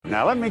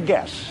Now, let me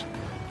guess.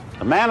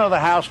 The man of the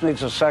house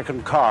needs a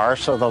second car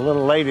so the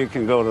little lady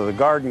can go to the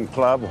garden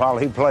club while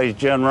he plays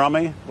gin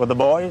rummy with the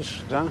boys,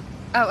 huh?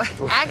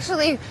 Oh,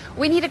 actually,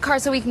 we need a car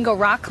so we can go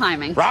rock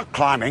climbing. Rock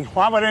climbing?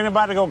 Why would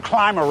anybody go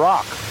climb a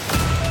rock?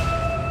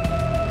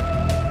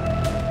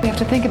 We have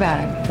to think about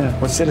it. Yeah,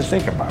 what's there to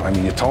think about? I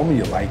mean, you told me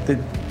you liked it.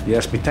 You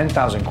asked me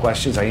 10,000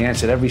 questions. I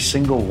answered every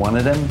single one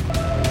of them.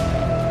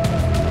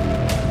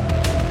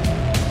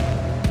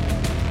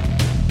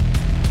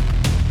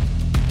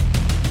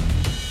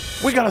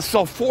 We gotta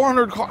sell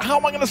 400 cars. How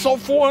am I gonna sell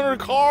 400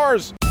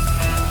 cars?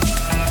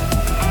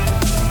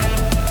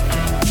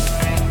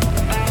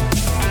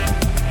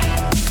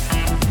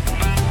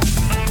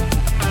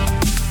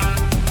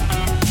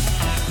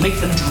 Make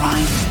them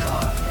drive the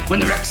car. When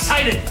they're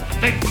excited,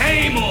 they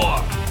pay more.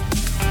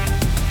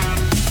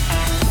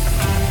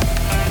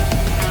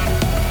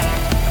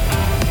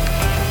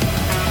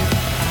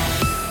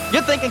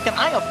 You're thinking, can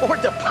I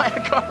afford to buy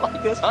a car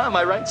like this? Huh, am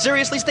I right?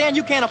 Seriously, Stan,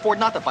 you can't afford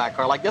not to buy a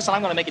car like this, and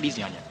I'm going to make it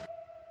easy on you.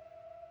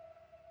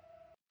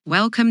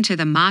 Welcome to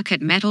the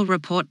Market Metal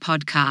Report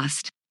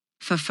podcast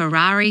for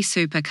Ferrari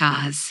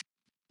supercars,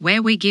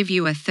 where we give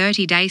you a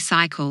 30-day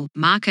cycle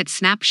market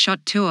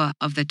snapshot tour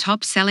of the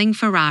top-selling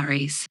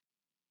Ferraris.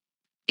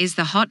 Is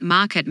the hot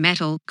market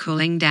metal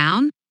cooling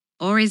down,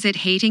 or is it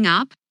heating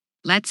up?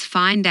 Let's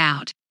find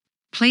out.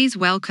 Please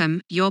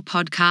welcome your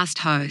podcast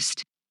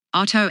host,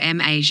 Otto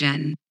M.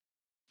 Asian.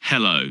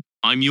 Hello,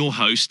 I'm your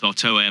host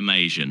Otto M.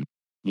 Asian.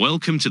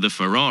 Welcome to the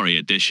Ferrari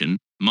edition,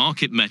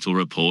 Market Metal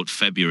Report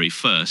February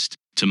 1st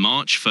to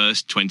March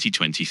 1st,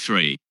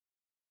 2023.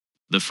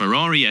 The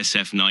Ferrari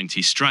SF90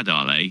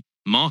 Stradale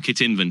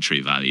market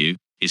inventory value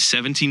is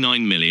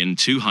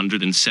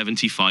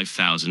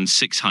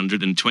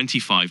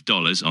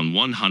 $79,275,625 on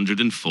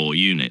 104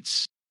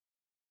 units.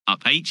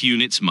 Up 8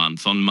 units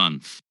month on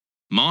month.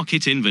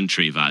 Market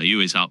inventory value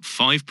is up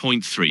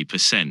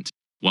 5.3%.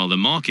 while the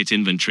market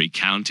inventory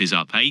count is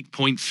up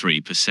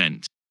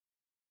 8.3%.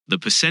 The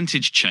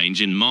percentage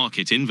change in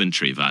market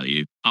inventory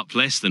value, up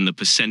less than the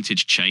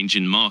percentage change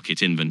in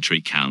market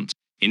inventory count,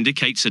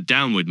 indicates a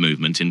downward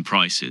movement in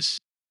prices.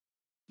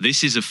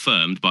 This is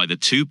affirmed by the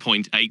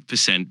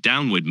 2.8%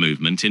 downward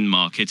movement in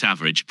market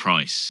average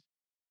price.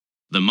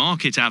 The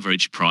market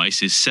average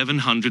price is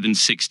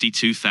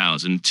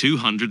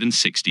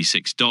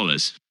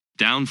 $762,266,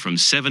 down from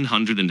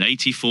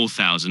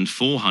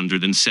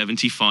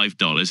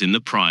 $784,475 in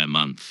the prior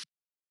month.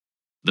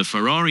 The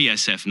Ferrari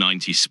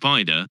SF90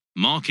 Spider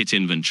market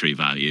inventory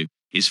value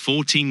is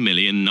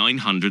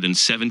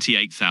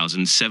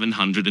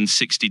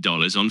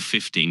 $14,978,760 on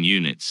 15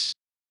 units.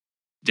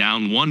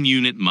 Down 1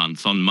 unit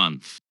month on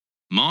month.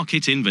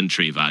 Market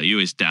inventory value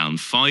is down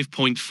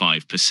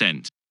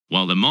 5.5%,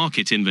 while the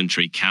market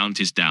inventory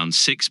count is down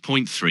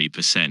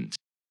 6.3%.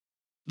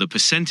 The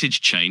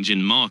percentage change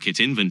in market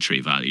inventory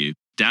value,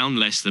 down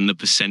less than the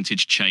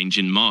percentage change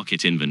in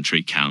market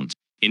inventory count,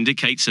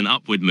 indicates an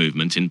upward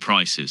movement in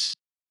prices.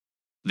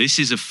 This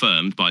is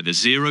affirmed by the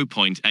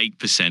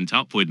 0.8%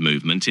 upward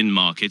movement in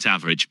market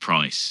average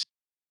price.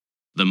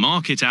 The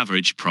market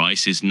average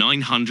price is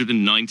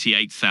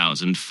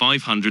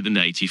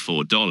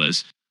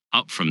 $998,584,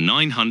 up from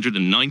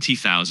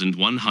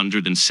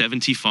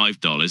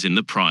 $990,175 in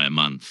the prior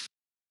month.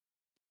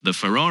 The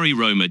Ferrari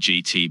Roma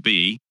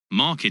GTB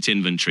market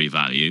inventory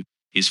value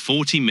is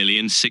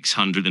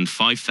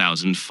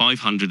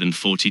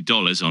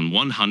 $40,605,540 on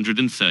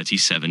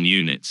 137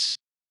 units.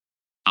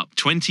 Up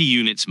 20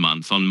 units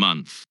month on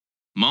month.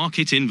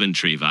 Market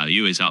inventory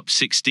value is up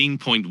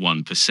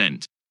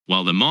 16.1%,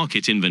 while the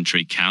market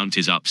inventory count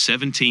is up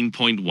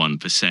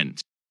 17.1%.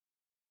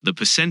 The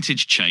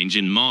percentage change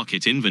in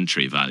market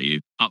inventory value,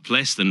 up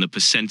less than the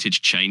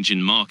percentage change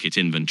in market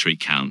inventory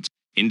count,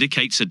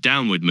 indicates a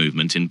downward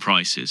movement in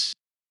prices.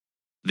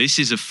 This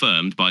is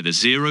affirmed by the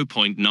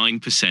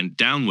 0.9%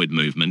 downward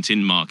movement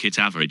in market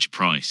average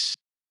price.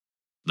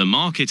 The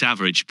market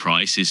average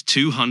price is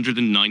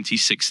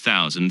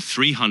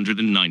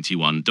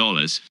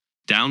 $296,391,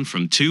 down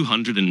from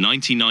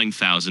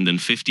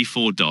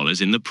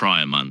 $299,054 in the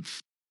prior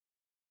month.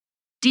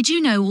 Did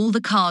you know all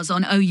the cars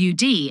on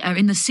OUD are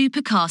in the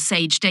Supercar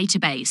Sage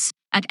database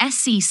at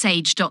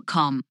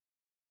scsage.com?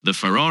 The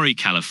Ferrari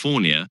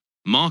California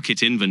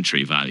market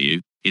inventory value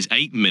is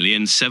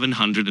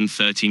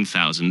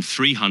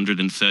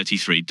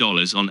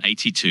 $8,713,333 on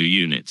 82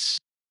 units.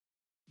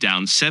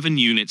 Down 7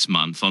 units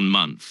month on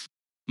month.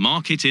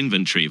 Market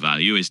inventory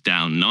value is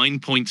down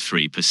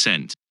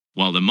 9.3%,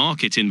 while the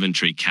market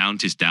inventory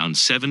count is down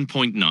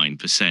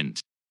 7.9%.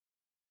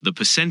 The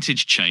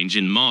percentage change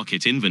in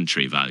market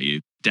inventory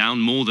value, down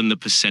more than the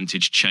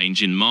percentage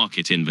change in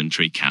market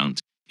inventory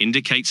count,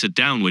 indicates a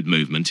downward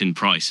movement in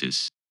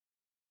prices.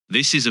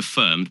 This is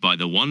affirmed by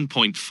the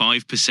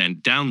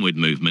 1.5% downward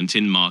movement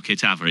in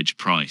market average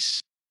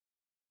price.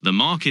 The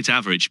market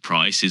average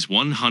price is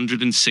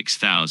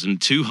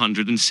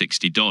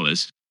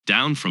 $106,260,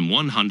 down from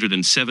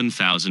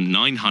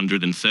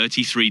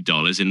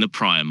 $107,933 in the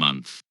prior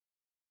month.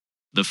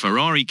 The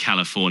Ferrari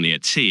California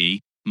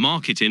T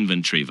market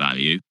inventory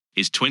value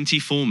is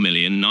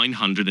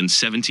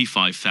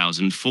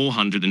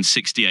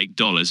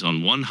 $24,975,468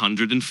 on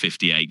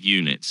 158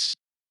 units.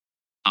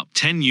 Up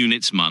 10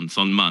 units month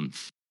on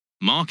month.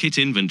 Market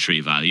inventory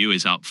value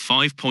is up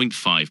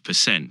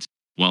 5.5%,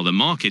 while the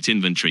market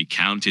inventory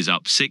count is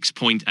up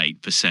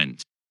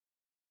 6.8%.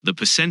 The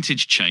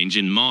percentage change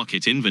in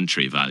market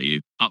inventory value,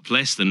 up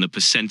less than the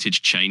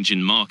percentage change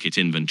in market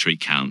inventory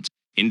count,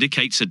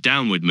 indicates a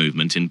downward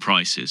movement in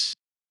prices.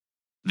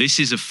 This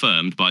is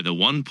affirmed by the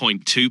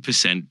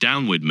 1.2%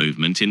 downward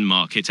movement in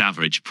market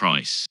average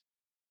price.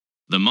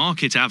 The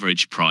market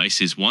average price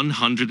is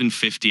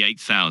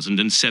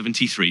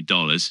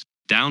 $158,073,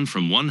 down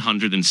from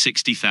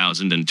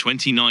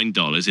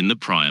 $160,029 in the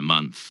prior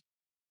month.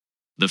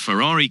 The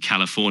Ferrari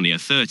California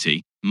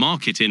 30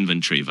 market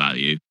inventory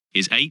value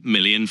is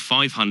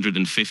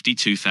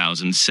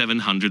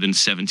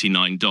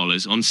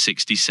 $8,552,779 on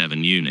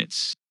 67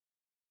 units.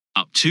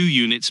 Up 2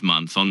 units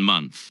month on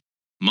month.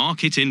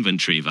 Market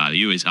inventory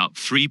value is up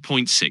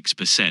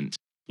 3.6%,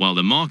 while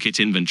the market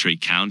inventory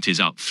count is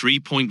up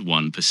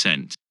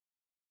 3.1%.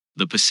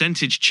 The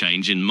percentage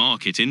change in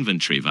market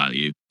inventory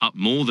value, up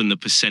more than the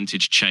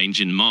percentage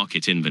change in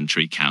market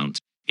inventory count,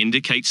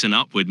 indicates an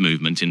upward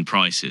movement in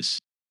prices.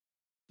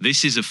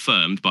 This is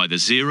affirmed by the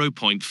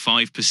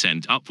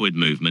 0.5% upward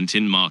movement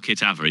in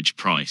market average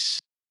price.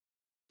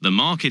 The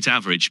market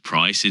average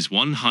price is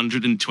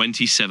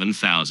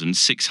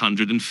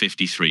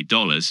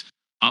 $127,653,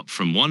 up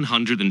from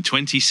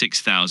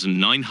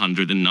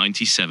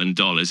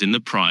 $126,997 in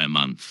the prior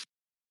month.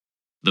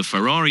 The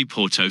Ferrari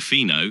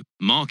Portofino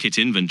market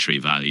inventory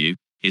value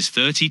is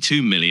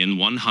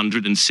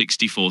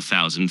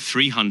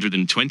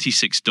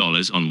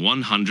 $32,164,326 on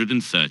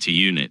 130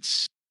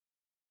 units.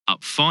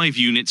 Up 5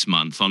 units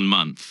month on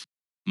month.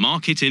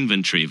 Market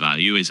inventory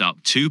value is up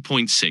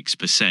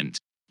 2.6%,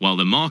 while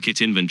the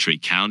market inventory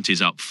count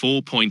is up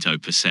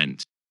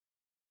 4.0%.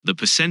 The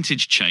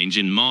percentage change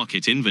in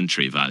market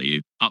inventory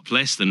value, up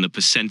less than the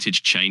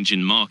percentage change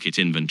in market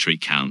inventory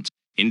count,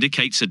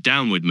 indicates a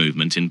downward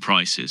movement in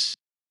prices.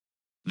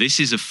 This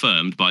is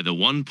affirmed by the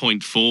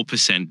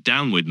 1.4%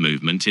 downward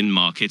movement in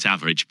market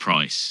average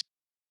price.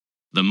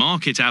 The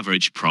market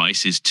average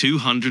price is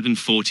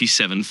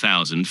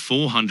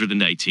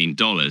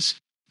 $247,418,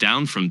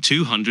 down from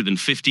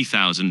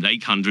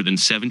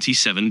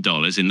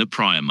 $250,877 in the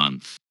prior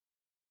month.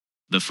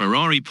 The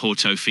Ferrari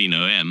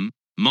Portofino M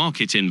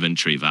market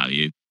inventory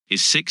value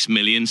is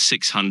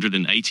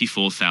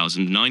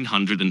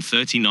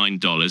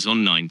 $6,684,939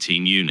 on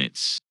 19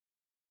 units.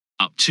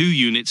 Up 2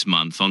 units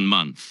month on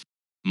month.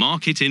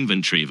 Market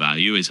inventory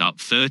value is up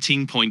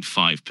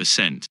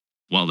 13.5%,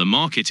 while the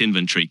market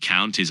inventory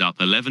count is up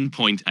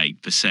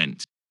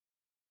 11.8%.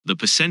 The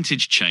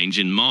percentage change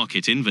in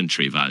market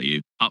inventory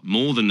value, up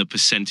more than the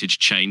percentage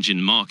change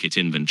in market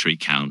inventory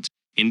count,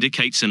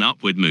 indicates an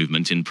upward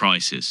movement in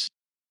prices.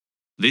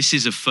 This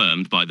is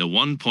affirmed by the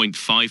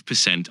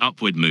 1.5%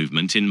 upward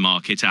movement in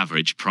market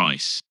average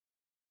price.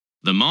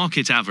 The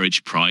market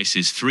average price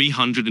is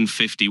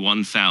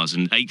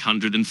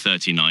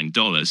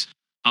 $351,839,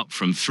 up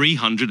from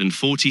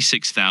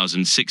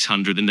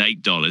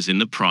 $346,608 in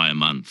the prior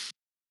month.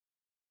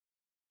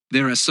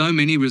 There are so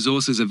many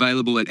resources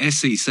available at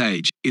SC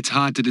Sage, it's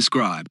hard to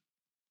describe.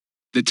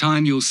 The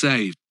time you'll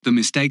save, the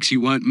mistakes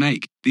you won't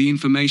make, the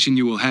information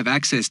you will have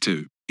access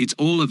to, it's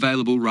all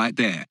available right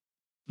there.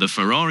 The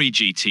Ferrari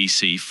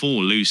GTC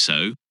 4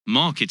 Lusso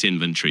market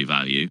inventory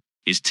value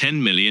is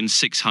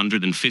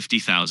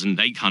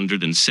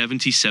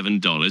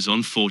 $10,650,877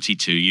 on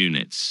 42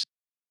 units.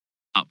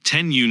 Up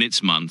 10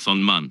 units month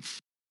on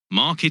month.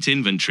 Market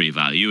inventory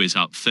value is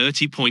up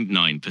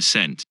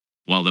 30.9%,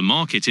 while the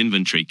market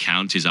inventory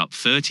count is up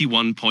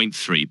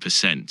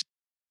 31.3%.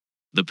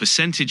 The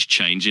percentage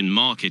change in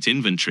market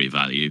inventory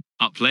value,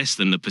 up less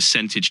than the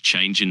percentage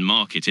change in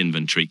market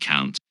inventory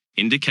count,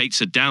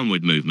 indicates a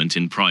downward movement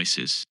in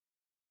prices.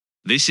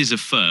 This is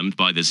affirmed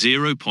by the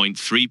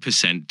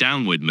 0.3%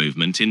 downward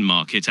movement in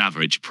market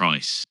average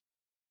price.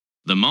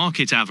 The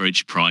market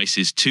average price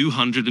is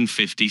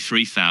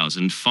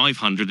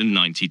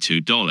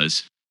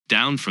 $253,592,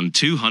 down from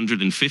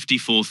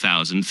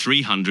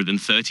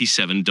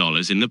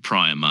 $254,337 in the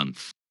prior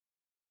month.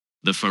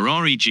 The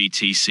Ferrari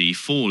GTC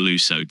 4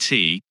 Lusso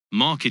T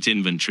market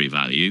inventory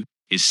value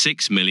is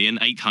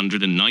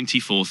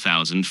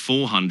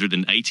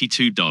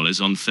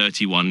 $6,894,482 on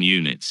 31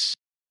 units.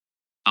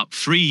 Up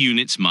 3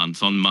 units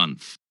month on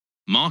month.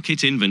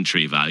 Market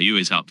inventory value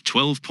is up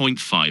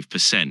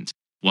 12.5%,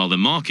 while the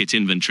market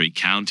inventory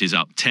count is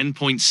up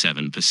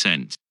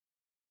 10.7%.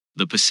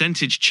 The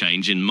percentage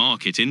change in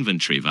market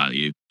inventory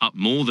value, up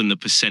more than the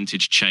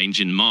percentage change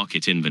in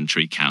market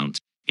inventory count,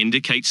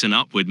 indicates an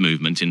upward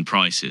movement in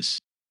prices.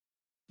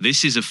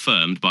 This is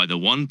affirmed by the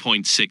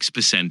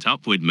 1.6%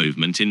 upward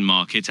movement in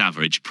market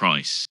average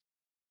price.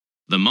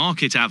 The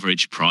market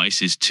average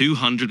price is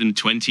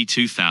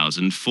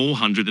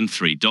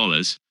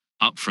 $222,403,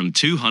 up from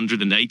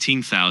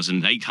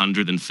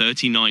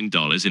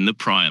 $218,839 in the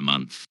prior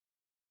month.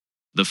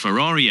 The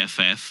Ferrari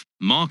FF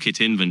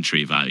market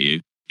inventory value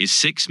is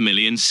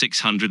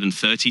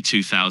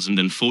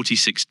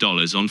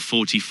 $6,632,046 on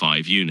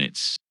 45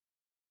 units.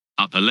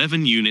 Up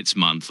 11 units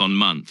month on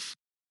month.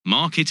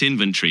 Market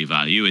inventory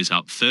value is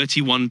up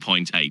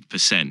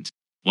 31.8%,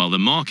 while the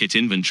market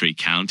inventory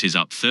count is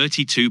up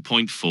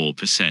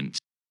 32.4%.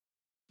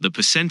 The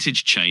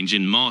percentage change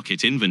in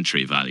market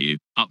inventory value,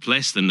 up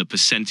less than the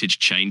percentage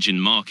change in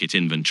market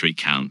inventory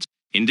count,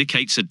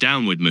 indicates a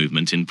downward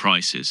movement in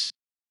prices.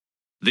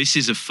 This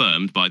is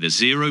affirmed by the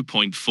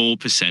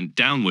 0.4%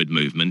 downward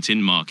movement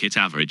in market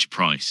average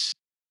price.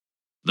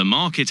 The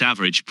market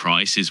average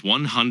price is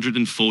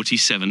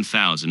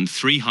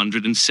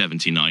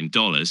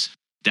 $147,379,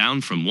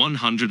 down from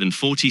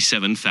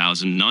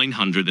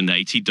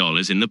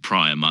 $147,980 in the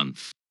prior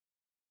month.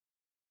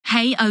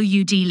 Hey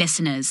OUD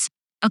listeners,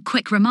 a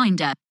quick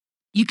reminder.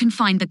 You can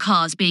find the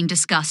cars being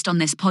discussed on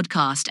this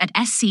podcast at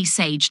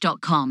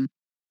scsage.com.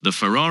 The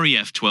Ferrari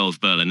F12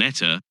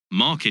 Berlinetta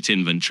market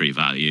inventory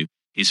value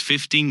is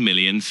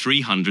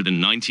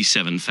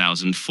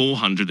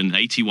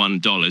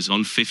 $15,397,481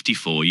 on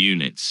 54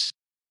 units.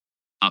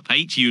 Up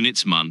 8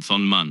 units month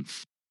on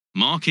month.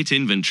 Market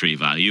inventory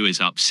value is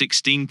up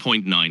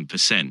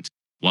 16.9%,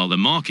 while the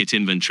market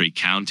inventory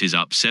count is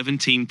up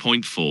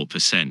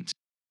 17.4%.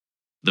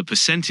 The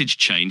percentage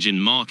change in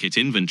market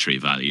inventory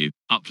value,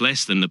 up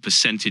less than the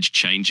percentage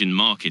change in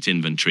market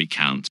inventory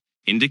count,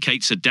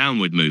 indicates a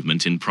downward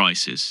movement in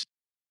prices.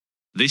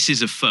 This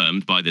is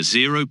affirmed by the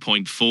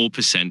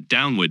 0.4%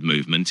 downward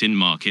movement in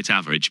market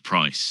average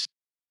price.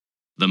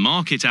 The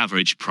market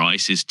average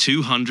price is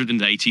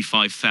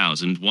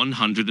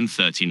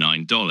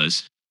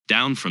 $285,139,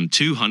 down from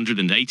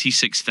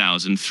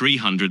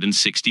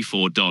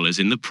 $286,364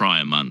 in the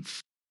prior month.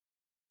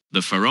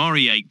 The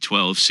Ferrari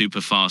 812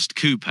 Superfast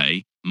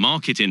Coupe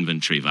market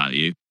inventory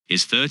value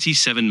is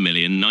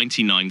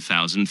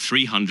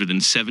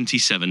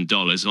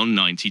 $37,099,377 on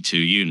 92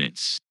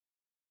 units.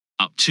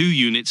 Up 2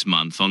 units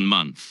month on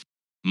month.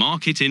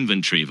 Market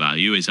inventory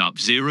value is up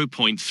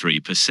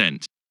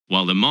 0.3%,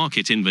 while the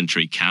market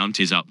inventory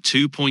count is up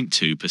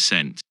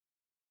 2.2%.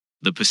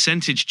 The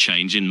percentage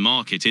change in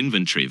market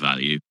inventory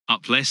value,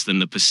 up less than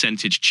the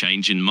percentage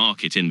change in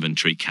market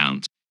inventory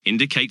count,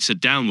 indicates a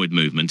downward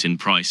movement in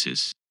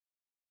prices.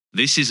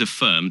 This is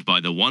affirmed by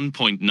the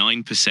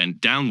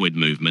 1.9% downward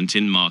movement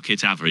in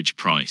market average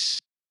price.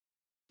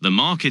 The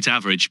market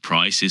average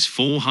price is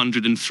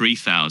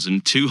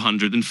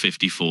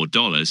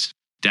 $403,254,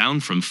 down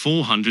from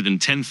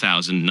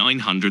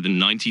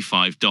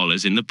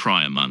 $410,995 in the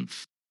prior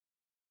month.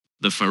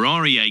 The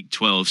Ferrari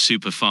 812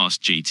 Superfast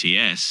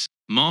GTS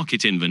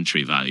market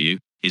inventory value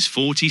is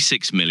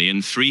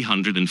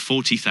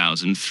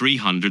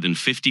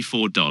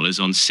 $46,340,354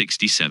 on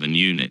 67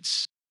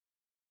 units.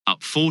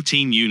 Up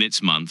 14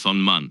 units month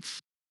on month.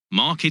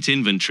 Market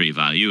inventory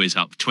value is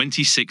up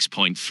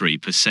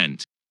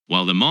 26.3%.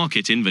 While the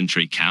market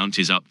inventory count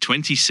is up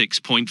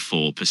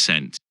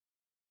 26.4%.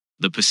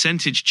 The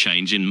percentage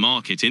change in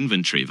market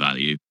inventory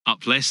value,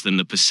 up less than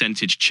the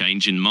percentage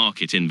change in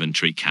market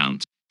inventory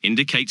count,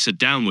 indicates a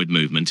downward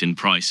movement in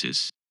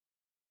prices.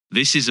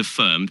 This is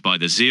affirmed by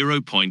the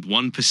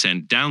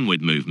 0.1%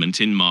 downward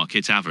movement in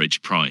market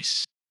average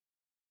price.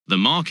 The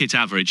market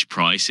average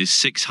price is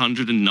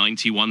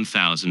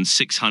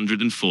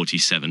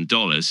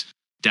 $691,647,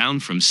 down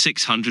from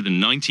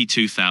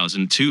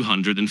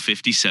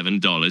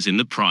 $692,257 in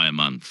the prior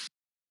month.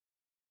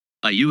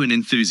 Are you an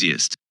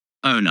enthusiast,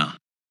 owner,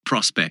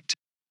 prospect,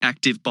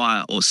 active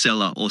buyer or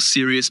seller or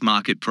serious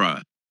market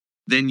pro?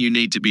 Then you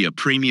need to be a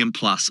Premium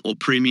Plus or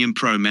Premium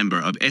Pro member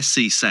of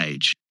SC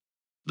Sage.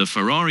 The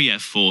Ferrari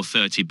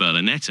F430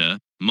 Berlinetta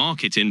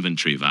market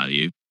inventory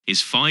value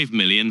is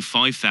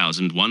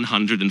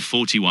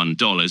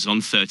 $5,005,141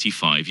 on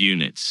 35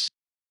 units.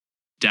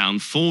 Down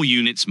 4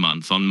 units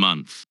month on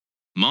month.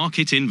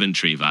 Market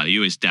inventory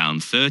value is down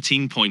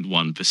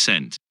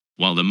 13.1%,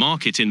 while the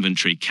market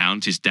inventory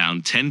count is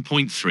down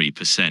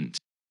 10.3%.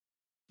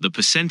 The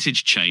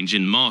percentage change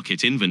in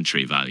market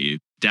inventory value,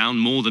 down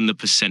more than the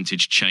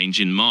percentage change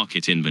in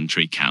market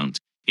inventory count,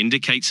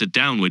 indicates a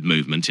downward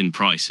movement in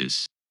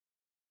prices.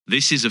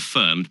 This is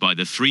affirmed by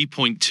the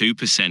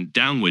 3.2%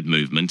 downward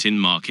movement in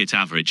market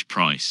average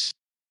price.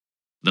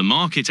 The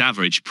market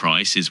average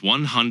price is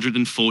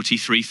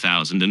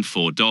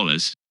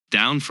 $143,004,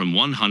 down from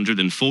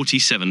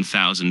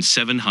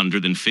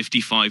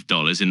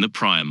 $147,755 in the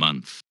prior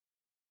month.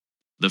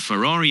 The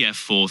Ferrari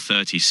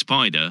F430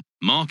 Spider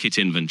market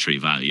inventory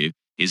value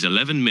is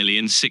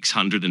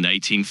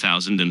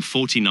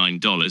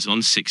 $11,618,049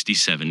 on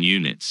 67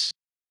 units.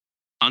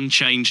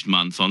 Unchanged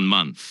month on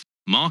month.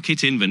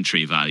 Market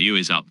inventory value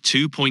is up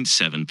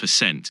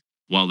 2.7%,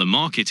 while the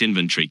market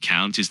inventory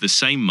count is the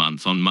same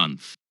month on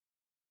month.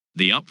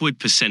 The upward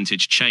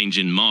percentage change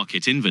in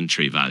market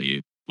inventory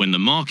value, when the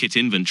market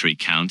inventory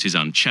count is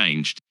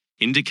unchanged,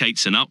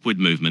 indicates an upward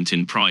movement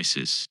in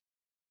prices.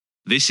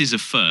 This is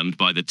affirmed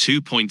by the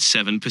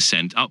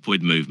 2.7%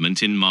 upward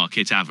movement in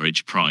market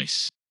average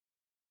price.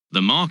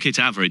 The market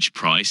average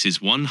price is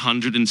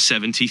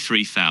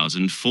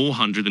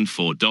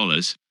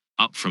 $173,404,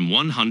 up from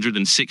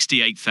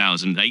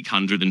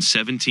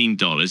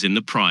 $168,817 in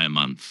the prior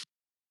month.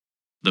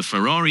 The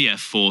Ferrari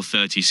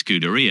F430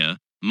 Scuderia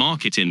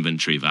market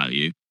inventory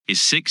value is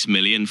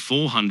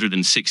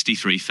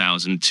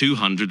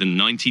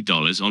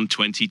 $6,463,290 on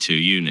 22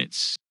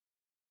 units.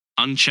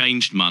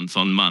 Unchanged month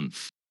on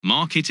month.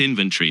 Market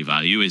inventory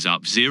value is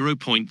up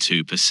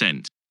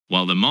 0.2%,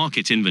 while the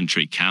market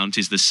inventory count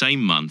is the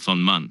same month on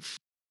month.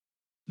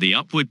 The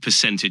upward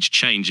percentage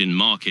change in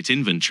market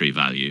inventory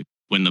value,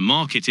 when the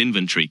market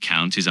inventory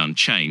count is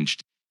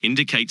unchanged,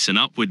 indicates an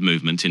upward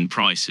movement in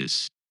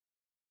prices.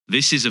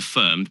 This is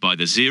affirmed by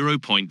the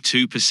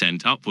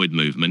 0.2% upward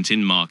movement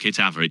in market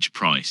average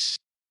price.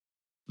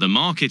 The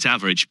market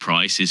average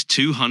price is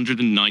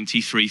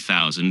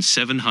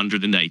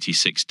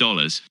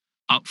 $293,786,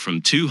 up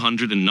from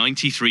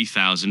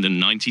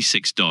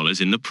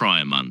 $293,096 in the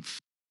prior month.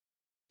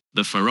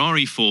 The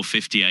Ferrari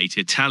 458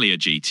 Italia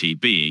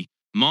GTB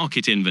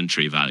market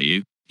inventory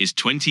value is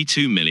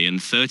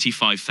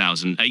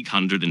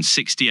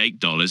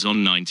 $22,035,868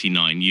 on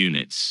 99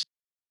 units.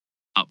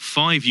 Up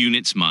 5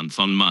 units month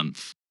on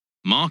month.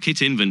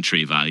 Market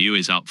inventory value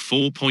is up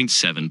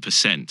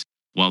 4.7%,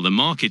 while the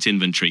market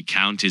inventory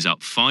count is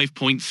up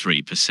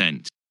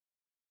 5.3%.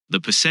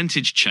 The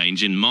percentage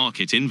change in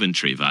market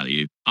inventory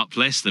value, up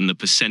less than the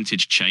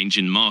percentage change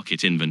in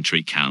market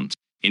inventory count,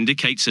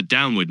 indicates a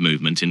downward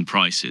movement in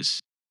prices.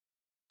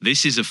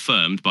 This is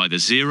affirmed by the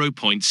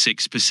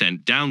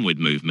 0.6% downward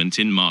movement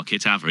in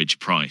market average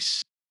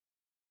price.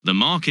 The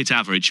market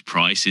average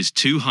price is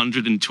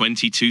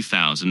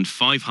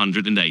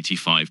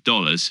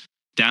 $222,585,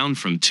 down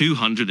from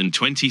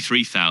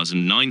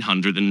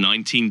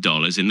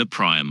 $223,919 in the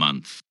prior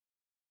month.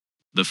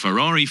 The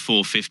Ferrari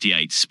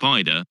 458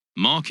 Spider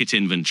market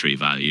inventory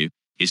value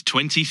is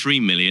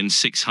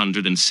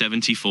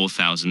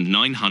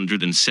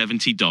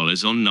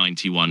 $23,674,970 on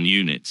 91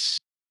 units.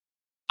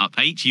 Up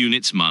 8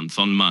 units month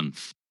on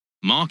month.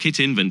 Market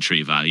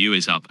inventory value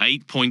is up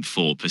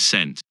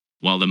 8.4%,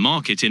 while the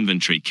market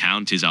inventory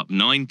count is up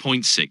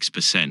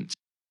 9.6%.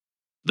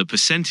 The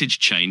percentage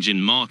change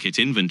in market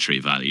inventory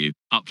value,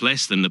 up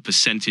less than the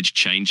percentage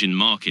change in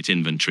market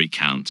inventory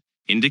count,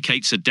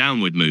 indicates a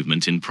downward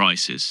movement in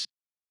prices.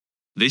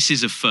 This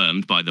is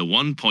affirmed by the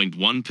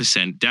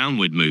 1.1%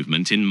 downward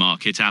movement in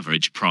market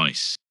average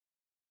price.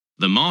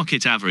 The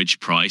market average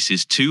price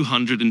is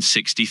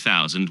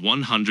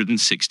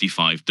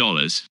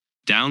 $260,165,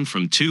 down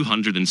from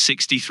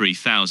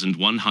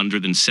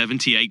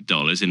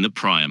 $263,178 in the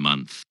prior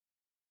month.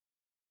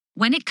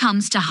 When it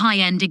comes to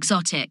high-end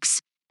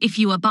exotics, if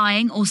you are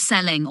buying or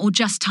selling or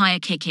just tire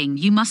kicking,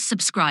 you must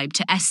subscribe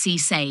to SC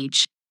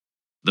Sage.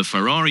 The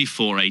Ferrari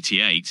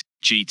 488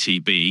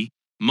 GTB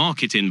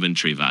market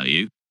inventory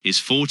value is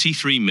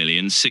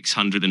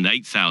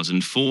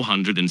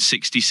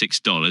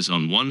 $43,608,466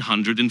 on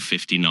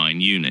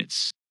 159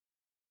 units.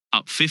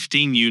 Up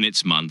 15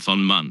 units month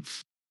on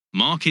month.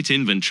 Market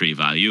inventory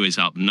value is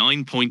up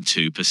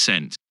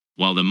 9.2%,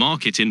 while the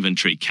market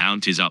inventory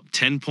count is up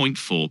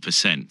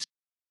 10.4%.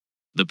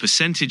 The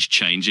percentage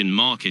change in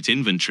market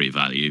inventory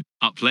value,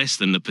 up less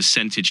than the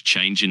percentage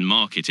change in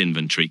market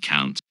inventory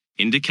count,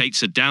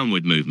 indicates a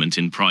downward movement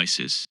in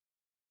prices.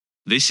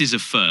 This is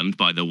affirmed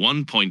by the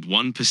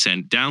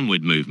 1.1%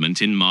 downward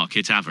movement in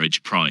market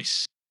average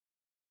price.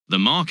 The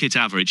market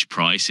average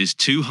price is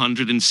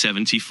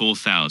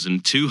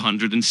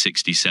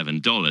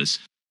 $274,267,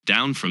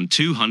 down from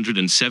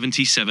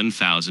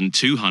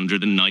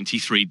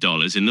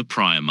 $277,293 in the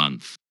prior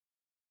month.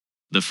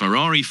 The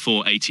Ferrari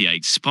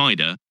 488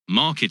 Spider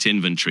market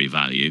inventory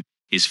value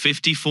is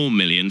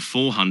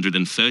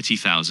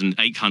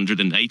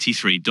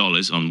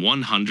 $54,430,883 on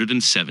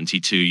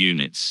 172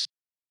 units.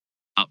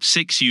 Up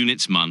 6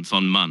 units month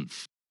on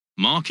month.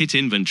 Market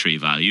inventory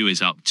value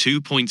is up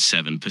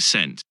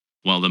 2.7%,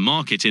 while the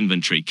market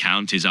inventory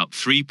count is up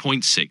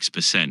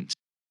 3.6%.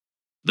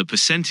 The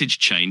percentage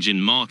change in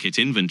market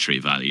inventory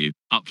value,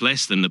 up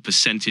less than the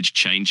percentage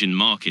change in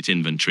market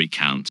inventory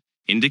count,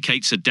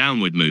 indicates a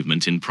downward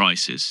movement in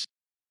prices.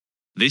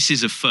 This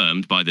is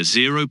affirmed by the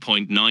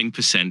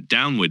 0.9%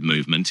 downward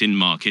movement in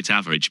market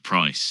average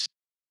price.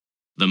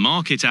 The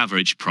market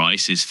average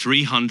price is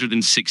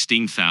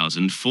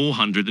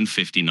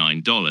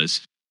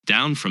 $316,459,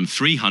 down from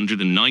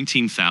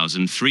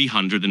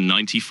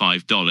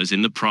 $319,395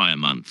 in the prior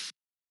month.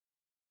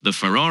 The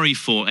Ferrari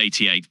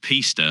 488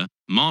 Pista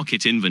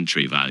market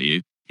inventory value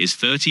is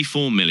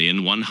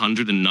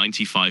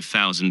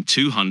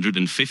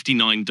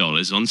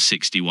 $34,195,259 on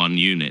 61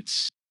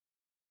 units.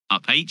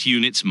 Up 8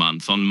 units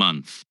month on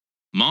month.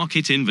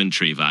 Market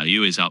inventory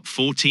value is up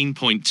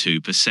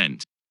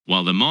 14.2%,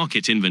 while the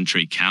market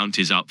inventory count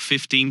is up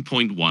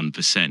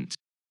 15.1%.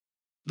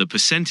 The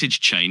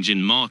percentage change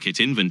in market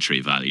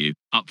inventory value,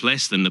 up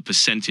less than the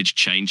percentage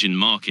change in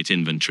market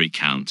inventory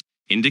count,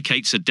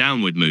 indicates a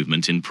downward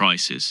movement in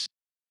prices.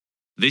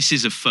 This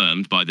is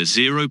affirmed by the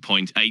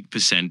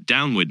 0.8%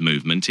 downward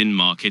movement in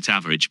market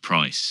average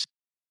price.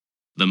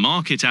 The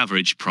market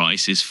average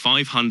price is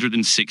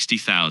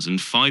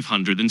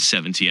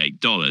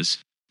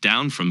 $560,578,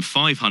 down from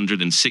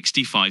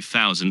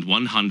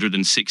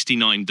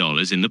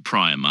 $565,169 in the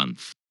prior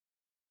month.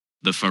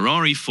 The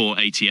Ferrari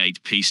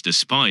 488 Pista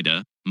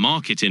Spider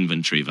market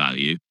inventory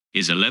value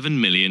is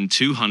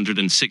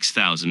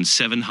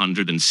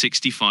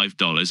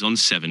 $11,206,765 on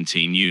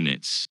 17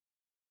 units.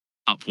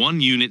 Up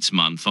 1 units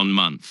month on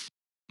month.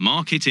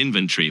 Market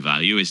inventory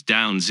value is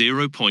down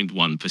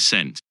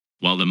 0.1%,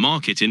 while the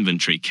market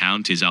inventory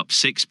count is up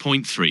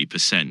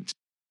 6.3%.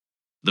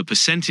 The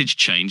percentage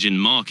change in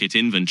market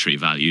inventory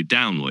value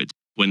downward,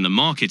 when the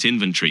market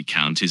inventory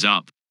count is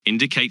up,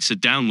 indicates a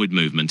downward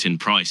movement in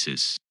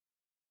prices.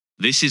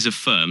 This is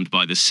affirmed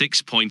by the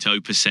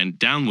 6.0%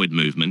 downward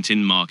movement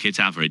in market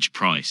average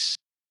price.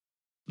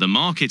 The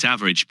market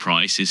average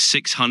price is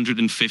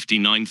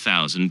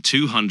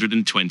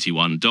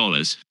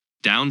 $659,221,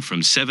 down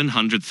from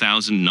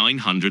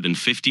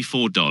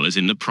 $700,954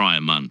 in the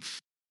prior month.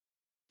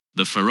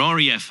 The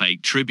Ferrari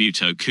F8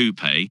 Tributo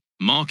Coupe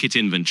market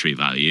inventory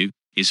value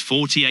is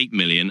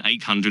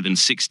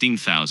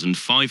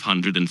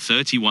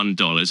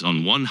 $48,816,531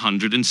 on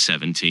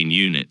 117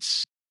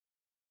 units.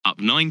 Up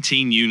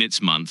 19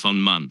 units month on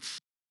month.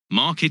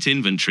 Market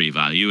inventory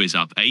value is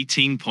up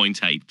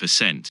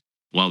 18.8%,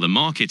 while the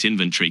market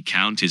inventory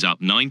count is up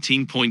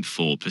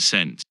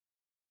 19.4%.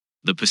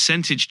 The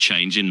percentage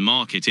change in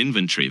market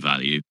inventory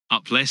value,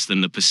 up less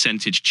than the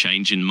percentage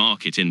change in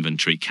market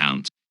inventory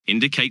count,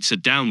 indicates a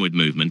downward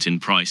movement in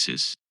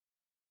prices.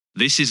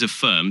 This is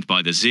affirmed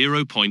by the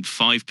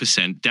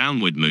 0.5%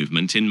 downward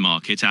movement in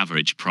market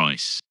average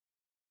price.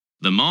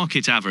 The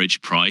market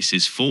average price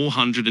is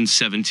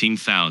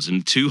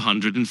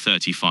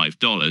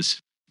 $417,235,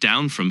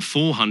 down from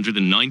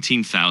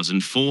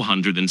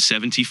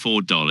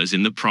 $419,474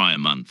 in the prior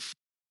month.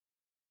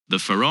 The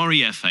Ferrari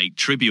F8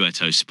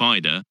 Tributo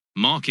Spider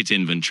market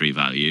inventory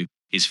value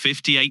is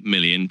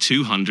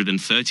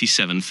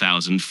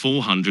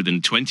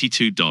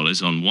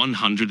 $58,237,422 on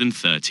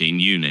 113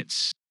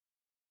 units.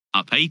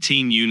 Up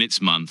 18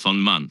 units month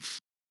on month.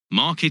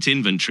 Market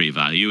inventory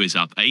value is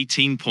up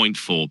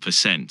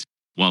 18.4%,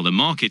 while the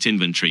market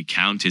inventory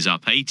count is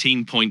up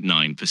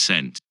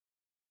 18.9%.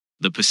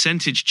 The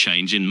percentage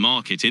change in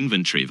market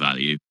inventory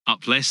value,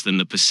 up less than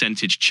the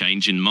percentage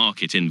change in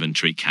market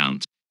inventory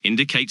count,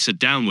 indicates a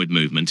downward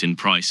movement in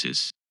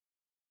prices.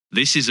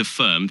 This is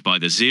affirmed by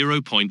the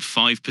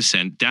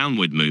 0.5%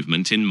 downward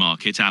movement in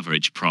market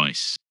average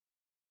price.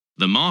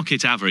 The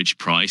market average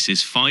price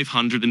is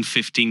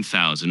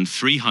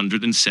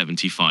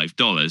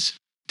 $515,375,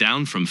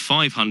 down from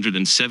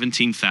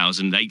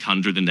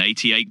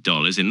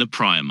 $517,888 in the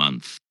prior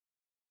month.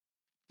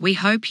 We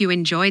hope you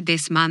enjoyed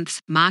this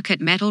month's Market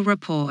Metal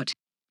Report,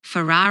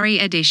 Ferrari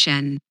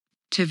edition.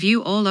 To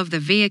view all of the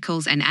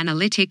vehicles and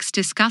analytics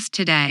discussed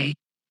today,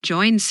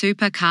 join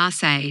Supercar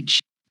Sage.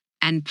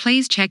 And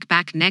please check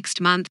back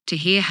next month to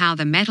hear how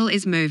the metal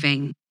is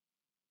moving.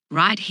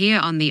 Right here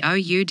on the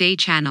OUD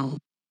channel.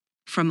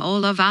 From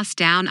all of us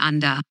down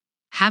under,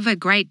 have a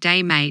great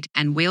day, mate,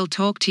 and we'll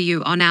talk to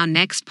you on our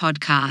next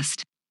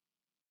podcast.